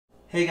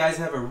Hey guys,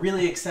 I have a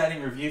really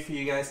exciting review for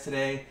you guys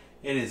today.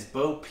 It is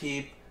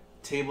Peep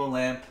table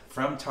lamp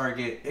from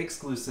Target,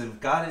 exclusive.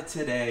 Got it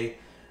today.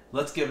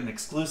 Let's give an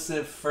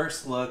exclusive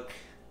first look.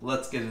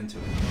 Let's get into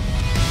it.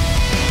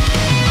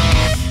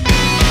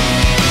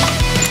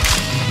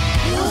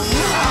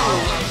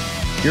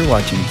 You're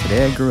watching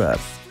Today I Grew Up.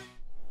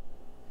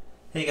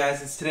 Hey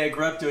guys, it's Today I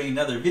Grew Up doing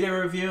another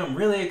video review. I'm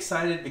really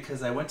excited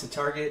because I went to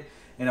Target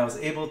and I was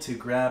able to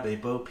grab a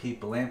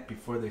Peep lamp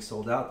before they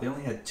sold out. They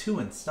only had 2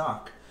 in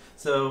stock.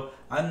 So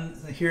I'm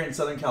here in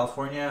Southern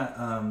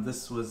California.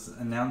 This was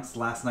announced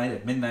last night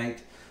at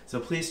midnight.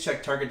 So please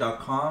check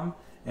Target.com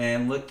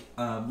and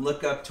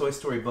look up Toy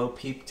Story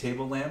Peep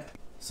table lamp.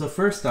 So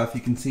first off,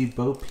 you can see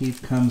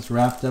Peep comes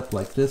wrapped up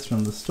like this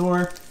from the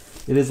store.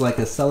 It is like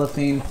a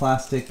cellophane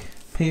plastic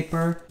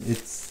paper.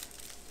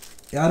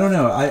 I don't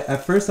know.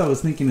 At first I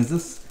was thinking, is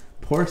this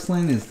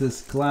porcelain? Is this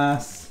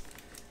glass?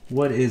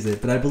 What is it?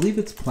 But I believe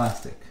it's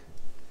plastic.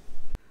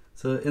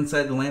 So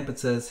inside the lamp it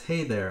says,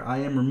 "Hey there, I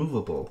am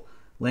removable.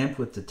 Lamp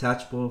with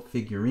detachable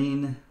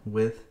figurine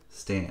with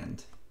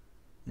stand."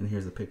 And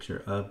here's a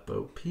picture of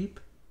Peep.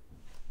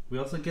 We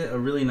also get a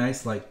really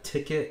nice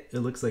ticket. It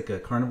looks like a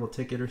carnival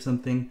ticket or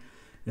something.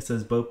 It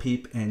says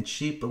Peep and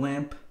Sheep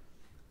lamp,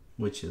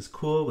 which is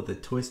cool, with the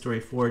Toy Story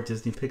 4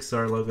 Disney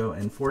Pixar logo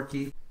and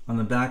Forky. On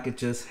the back it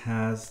just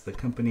has the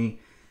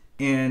company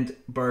and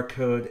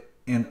barcode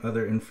and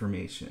other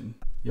information.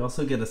 You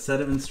also get a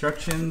set of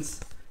instructions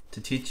to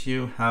teach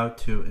you how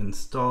to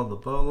install the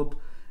bulb,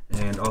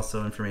 and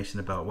also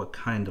information about what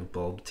kind of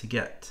bulb to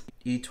get.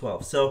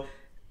 E12. So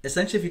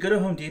essentially, if you go to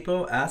Home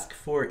Depot, ask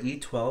for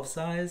E12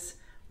 size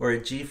or a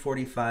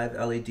G45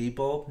 LED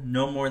bulb,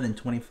 no more than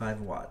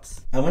 25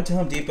 watts. I went to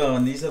Home Depot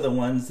and these are the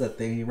ones that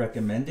they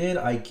recommended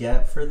I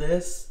get for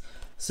this.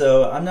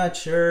 So I'm not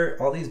sure,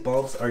 all these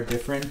bulbs are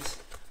different.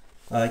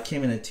 It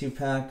came in a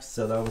 2-pack,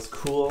 so that was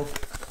cool.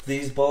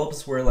 These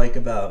bulbs were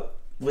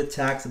with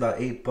tax, about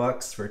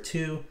 $8 for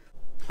 2.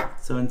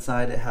 So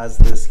inside it has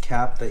this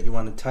cap that you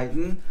want to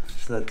tighten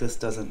so that this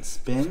doesn't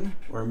spin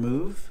or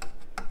move.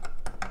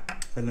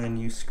 And then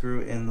you screw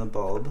in the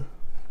bulb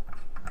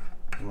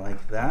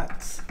like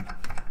that.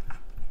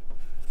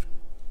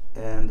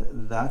 And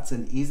that's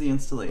an easy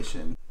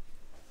installation.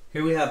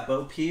 Here we have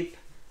Peep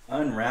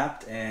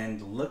unwrapped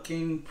and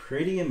looking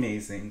pretty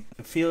amazing.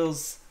 It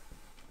feels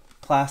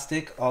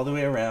plastic all the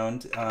way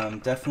around.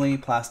 Definitely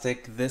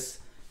plastic. This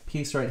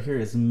piece right here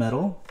is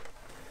metal.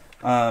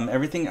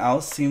 Everything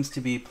else seems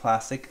to be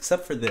plastic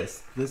except for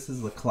this. This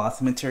is the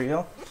cloth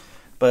material,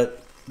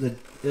 but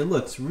it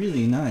looks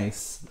really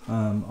nice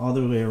all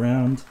the way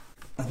around.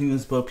 I think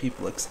this Peep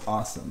looks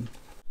awesome.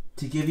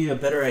 To give you a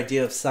better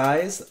idea of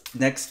size,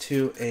 next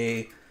to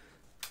a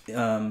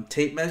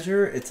tape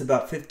measure, it's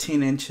about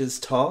 15 inches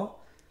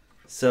tall.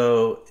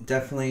 So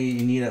definitely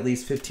you need at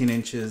least 15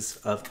 inches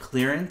of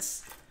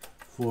clearance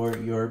for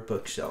your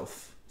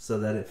bookshelf so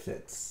that it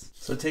fits.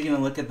 So taking a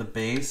look at the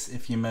base,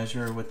 if you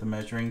measure with the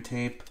measuring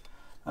tape,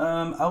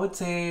 I would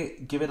say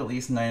give it at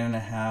least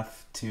 9.5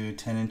 to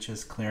 10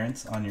 inches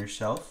clearance on your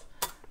shelf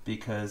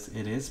because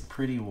it is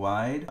pretty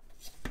wide.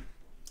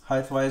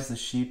 Height-wise, the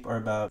sheep are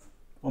about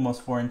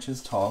almost 4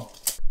 inches tall.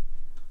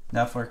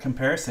 Now for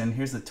comparison,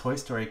 here's the Toy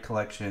Story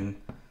collection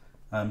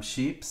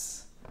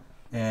sheeps,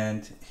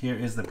 and here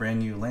is the brand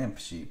new lamp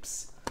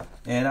sheeps.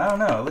 And I don't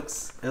know,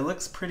 it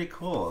looks pretty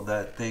cool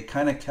that they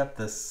kind of kept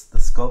the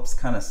sculpts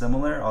kind of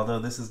similar, although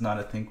this is not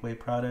a Thinkway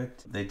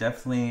product. They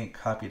definitely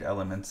copied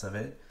elements of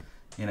it,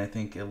 and I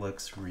think it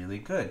looks really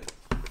good.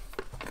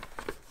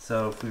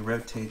 So if we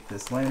rotate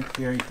this lamp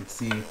here, you can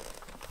see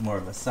more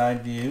of a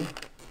side view.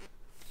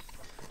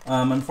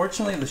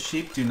 Unfortunately, the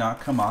sheep do not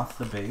come off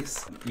the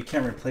base. You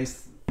can't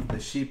replace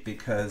the sheep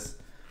because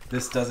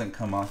this doesn't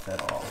come off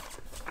at all.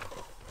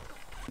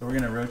 So we're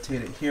going to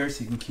rotate it here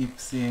so you can keep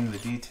seeing the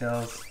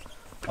details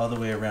all the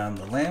way around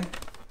the lamp.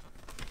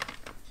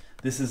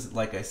 This is,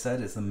 like I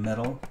said, is a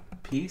metal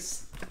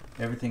piece.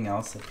 Everything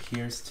else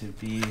appears to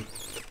be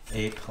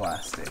a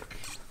plastic.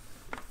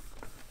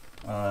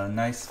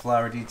 Nice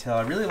flower detail.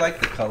 I really like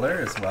the color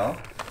as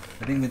well.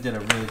 I think they did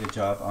a really good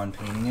job on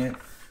painting it.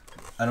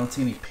 I don't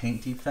see any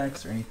paint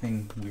defects or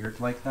anything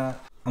weird like that.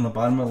 On the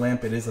bottom of the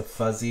lamp, it is a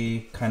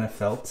fuzzy kind of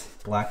felt,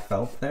 black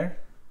felt there.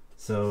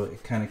 So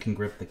it kind of can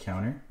grip the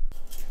counter.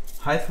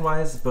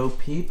 Height-wise,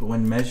 Peep,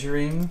 when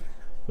measuring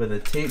with a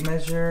tape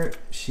measure,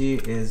 she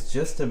is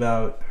just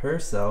about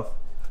herself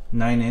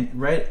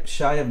right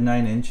shy of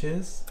 9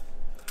 inches,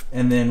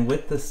 and then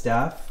with the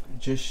staff,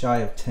 just shy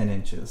of 10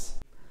 inches.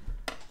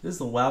 This is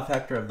the wow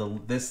factor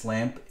of this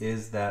lamp,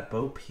 is that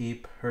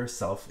Peep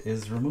herself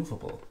is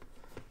removable.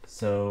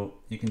 So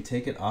you can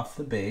take it off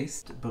the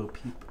base,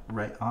 Peep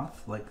right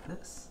off like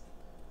this,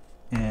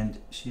 and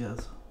she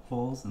has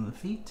holes in the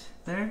feet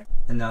there.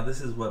 And now this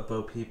is what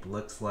Peep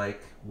looks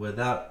like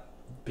without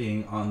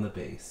being on the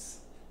base.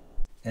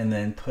 And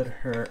then put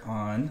her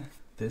on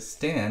this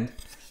stand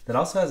that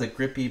also has a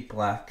grippy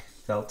black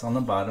felt on the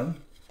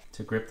bottom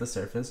to grip the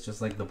surface,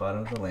 just like the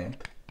bottom of the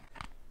lamp.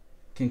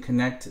 Can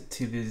connect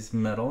to these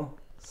metal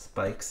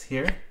spikes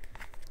here,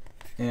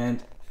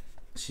 and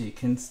she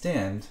can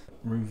stand,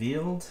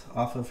 revealed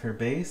off of her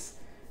base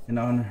and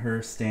on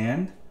her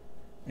stand.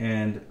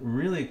 And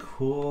really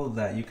cool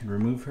that you can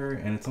remove her,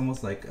 and it's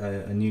almost like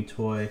a new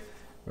toy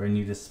or a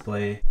new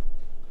display.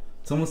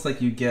 It's almost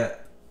like you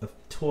get a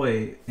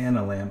toy and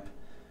a lamp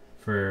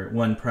for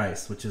one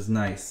price, which is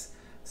nice.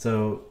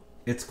 So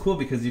it's cool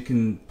because you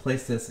can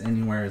place this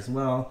anywhere as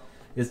well.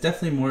 It's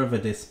definitely more of a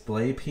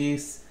display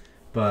piece,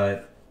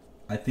 but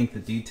I think the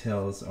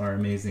details are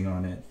amazing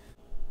on it.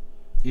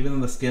 Even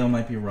though the scale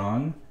might be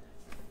wrong,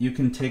 you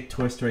can take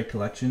Toy Story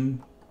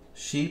Collection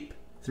sheep,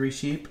 3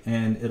 sheep,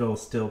 and it'll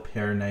still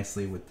pair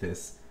nicely with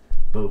this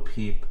Bo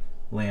Peep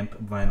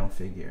lamp vinyl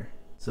figure.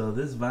 So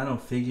this vinyl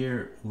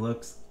figure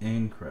looks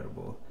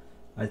incredible.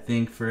 I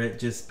think for it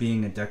just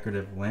being a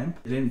decorative lamp,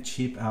 it didn't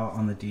cheap out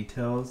on the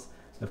details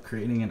of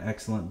creating an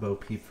excellent Bo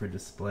Peep for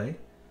display,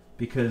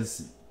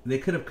 because they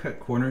could have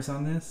cut corners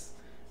on this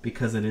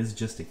because it is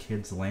just a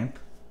kid's lamp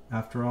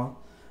after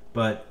all,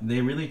 but they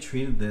really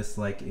treated this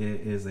like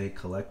it is a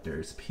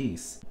collector's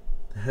piece.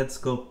 The head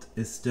sculpt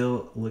is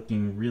still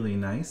looking really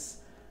nice.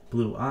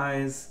 Blue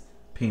eyes,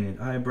 painted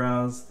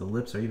eyebrows, the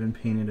lips are even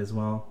painted as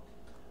well.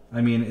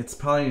 I mean,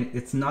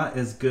 it's not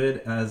as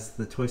good as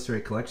the Toy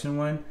Story Collection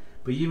one,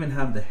 but you even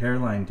have the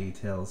hairline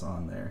details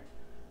on there,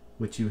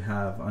 which you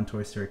have on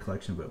Toy Story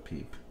Collection Bo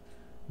Peep,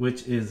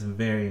 which is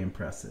very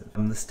impressive.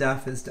 The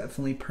staff is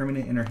definitely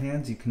permanent in her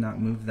hands. You cannot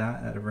move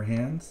that out of her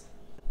hands.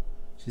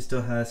 She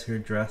still has her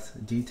dress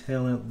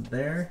detail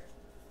there.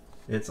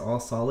 It's all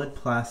solid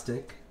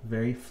plastic,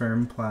 very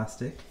firm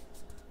plastic.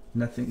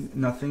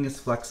 Nothing is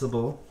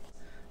flexible,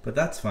 but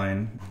that's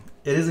fine.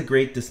 It is a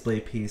great display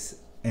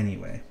piece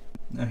anyway.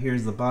 Now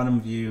here's the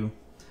bottom view.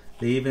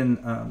 They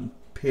even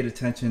paid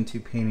attention to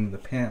painting the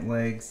pant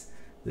legs.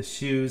 The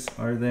shoes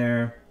are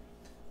there,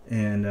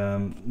 and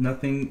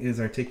nothing is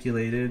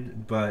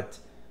articulated, but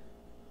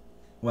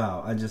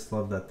wow, I just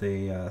love that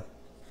they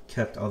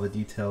kept all the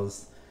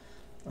details,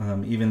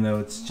 even though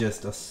it's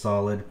just a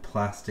solid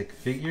plastic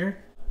figure.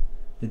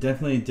 They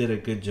definitely did a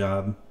good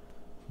job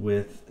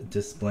with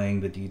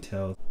displaying the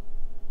details.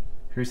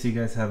 Here, so you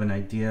guys have an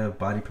idea of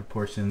body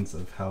proportions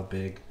of how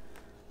big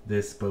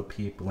this Bo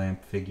Peep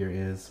lamp figure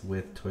is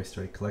with Toy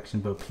Story Collection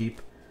Bo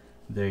Peep.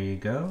 There you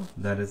go.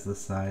 That is the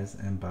size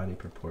and body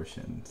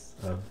proportions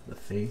of the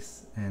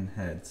face and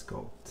head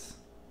sculpt.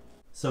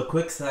 So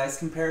quick size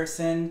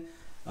comparison.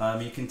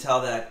 You can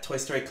tell that Toy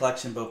Story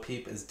Collection Bo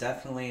Peep is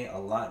definitely a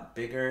lot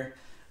bigger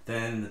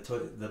than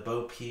the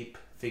Bo Peep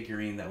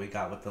figurine that we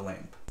got with the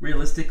lamp.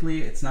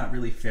 Realistically, it's not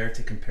really fair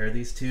to compare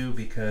these two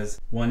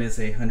because one is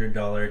a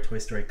 $100 Toy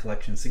Story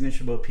Collection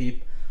Signature Bo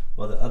Peep,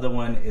 while the other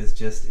one is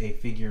just a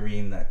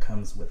figurine that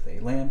comes with a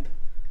lamp.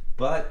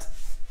 But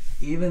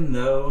even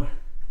though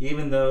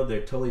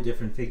they're totally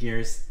different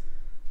figures,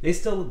 they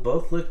still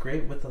both look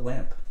great with the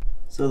lamp.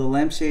 So the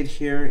lampshade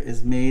here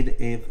is made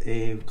of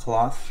a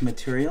cloth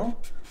material,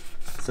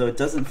 so it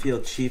doesn't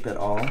feel cheap at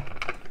all.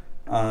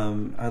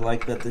 I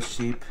like that the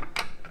sheep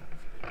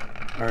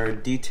are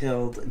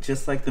detailed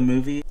just like the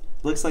movie.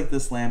 Looks like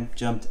this lamp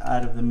jumped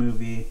out of the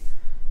movie.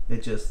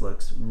 It just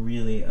looks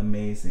really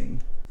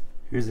amazing.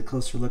 Here's a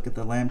closer look at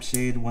the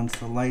lampshade once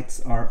the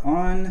lights are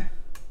on.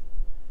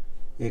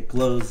 It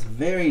glows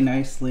very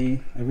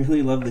nicely. I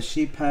really love the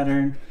sheep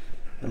pattern.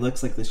 It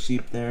looks like the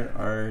sheep there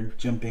are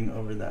jumping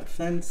over that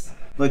fence.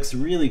 Looks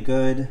really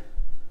good.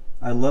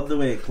 I love the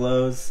way it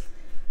glows.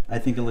 I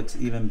think it looks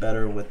even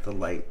better with the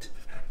light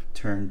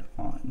turned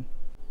on.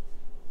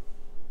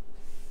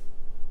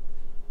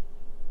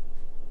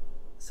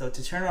 So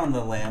to turn on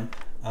the lamp,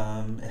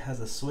 it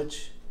has a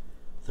switch,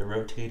 the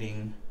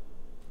rotating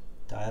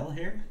dial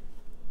here.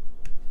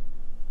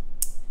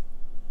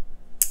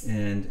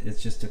 And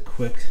it's just a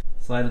quick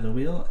slide of the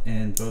wheel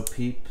and Bo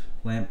Peep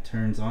lamp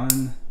turns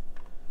on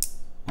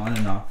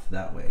and off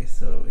that way.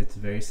 So it's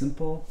very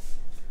simple.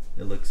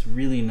 It looks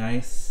really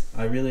nice.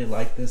 I really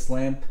like this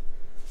lamp.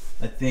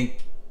 I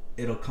think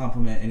it'll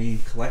complement any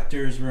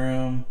collector's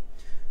room,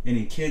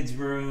 any kid's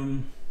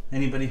room,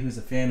 anybody who's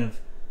a fan of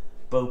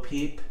Bo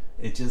Peep.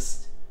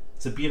 It's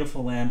a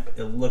beautiful lamp.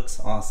 It looks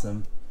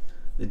awesome.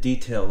 The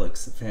detail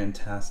looks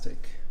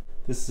fantastic.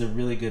 This is a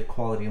really good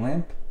quality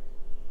lamp,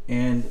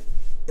 and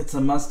it's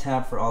a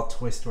must-have for all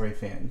Toy Story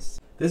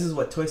fans. This is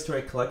what Toy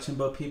Story Collection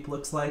Bo Peep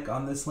looks like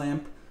on this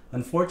lamp.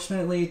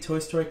 Unfortunately, Toy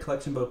Story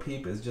Collection Bo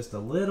Peep is just a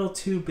little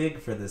too big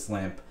for this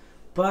lamp,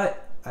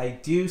 but I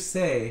do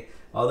say,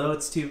 although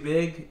it's too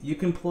big, you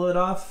can pull it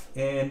off,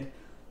 and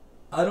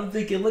I don't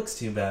think it looks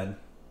too bad.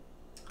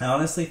 I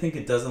honestly think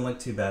it doesn't look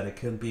too bad. It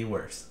could be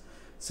worse.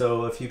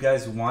 So if you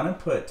guys want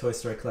to put Toy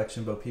Story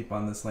Collection Bo Peep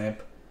on this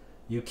lamp,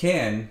 you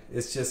can.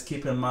 It's just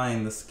keep in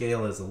mind the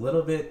scale is a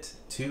little bit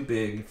too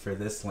big for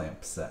this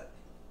lamp set.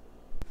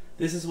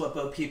 This is what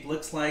Bo Peep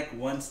looks like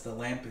once the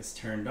lamp is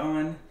turned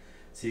on,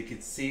 so you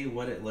can see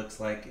what it looks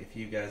like if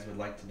you guys would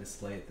like to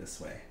display it this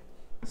way.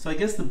 So I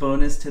guess the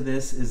bonus to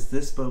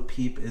this Bo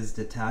Peep is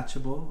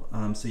detachable,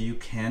 so you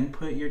can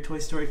put your Toy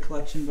Story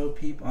Collection Bo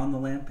Peep on the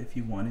lamp if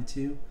you wanted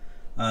to.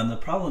 The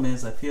problem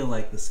is I feel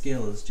like the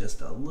scale is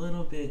just a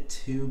little bit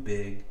too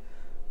big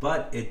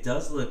but it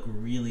does look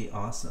really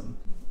awesome.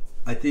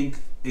 I think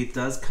it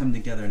does come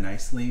together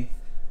nicely,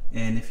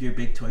 and if you're a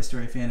big Toy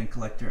Story fan and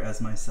collector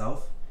as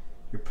myself,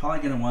 you're probably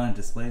going to want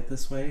to display it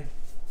this way.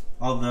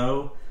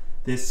 Although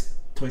this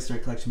Toy Story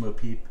Collection Bo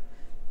Peep,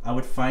 I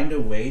would find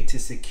a way to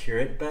secure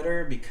it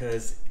better,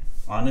 because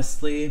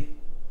honestly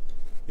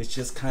it's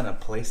just kind of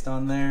placed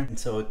on there and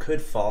so it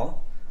could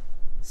fall.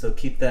 So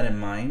keep that in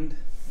mind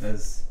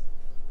as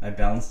I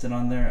balanced it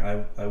on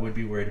there. I would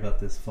be worried about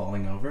this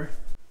falling over.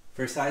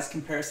 For size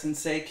comparison's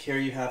sake, here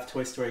you have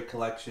Toy Story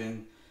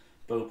Collection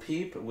Bo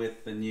Peep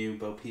with the new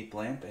Bo Peep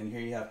lamp, and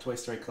here you have Toy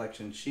Story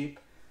Collection Sheep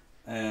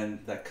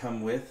and that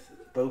come with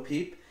Bo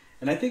Peep.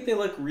 And I think they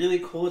look really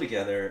cool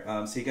together,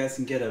 so you guys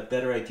can get a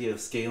better idea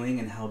of scaling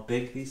and how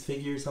big these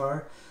figures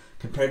are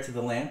compared to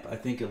the lamp. I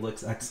think it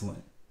looks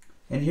excellent.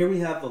 And here we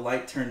have the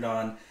light turned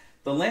on.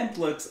 The lamp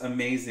looks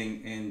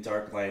amazing in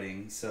dark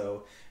lighting,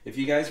 so if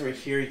you guys were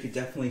here, you could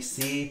definitely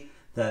see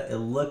that it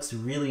looks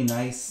really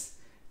nice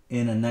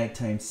in a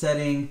nighttime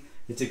setting.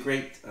 It's a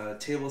great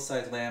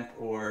table-side lamp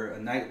or a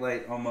night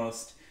light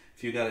almost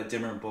if you got a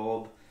dimmer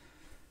bulb.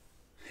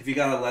 If you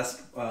got a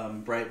less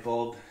bright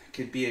bulb, it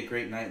could be a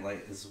great night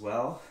light as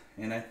well,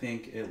 and I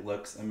think it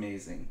looks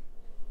amazing.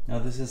 Now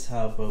this is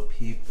how Bo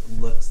Peep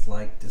looks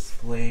like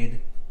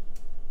displayed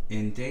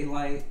in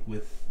daylight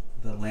with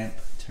the lamp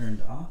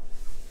turned off.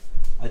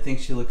 I think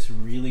she looks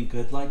really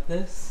good like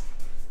this.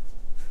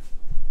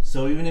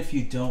 So even if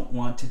you don't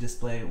want to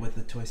display it with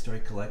the Toy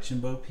Story Collection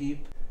Bo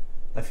Peep,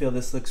 I feel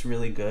this looks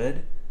really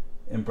good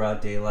in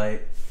broad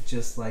daylight,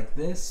 just like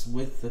this,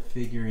 with the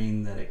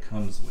figurine that it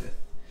comes with.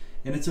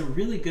 And it's a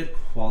really good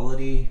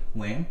quality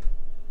lamp.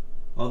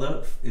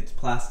 Although it's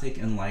plastic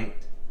and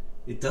light,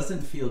 it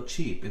doesn't feel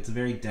cheap. It's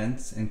very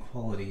dense and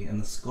quality, and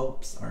the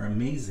sculpts are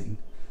amazing.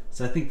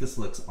 So I think this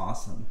looks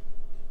awesome.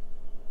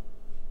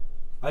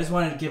 I just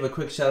wanted to give a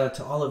quick shout out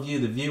to all of you,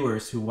 the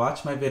viewers, who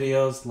watch my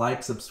videos,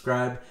 like,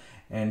 subscribe,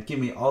 and give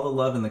me all the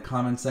love in the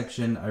comment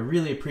section. I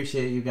really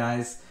appreciate you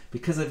guys.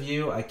 Because of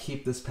you, I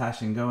keep this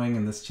passion going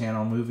and this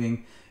channel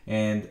moving,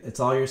 and it's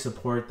all your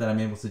support that I'm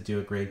able to do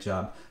a great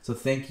job. So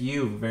thank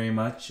you very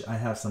much. I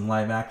have some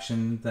live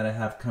action that I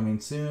have coming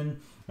soon.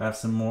 I have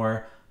some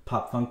more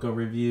Pop Funko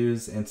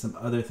reviews and some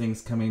other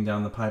things coming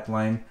down the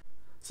pipeline.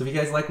 So if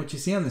you guys like what you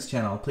see on this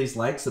channel, please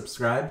like,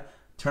 subscribe,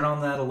 turn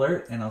on that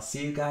alert, and I'll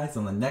see you guys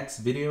on the next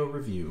video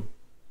review.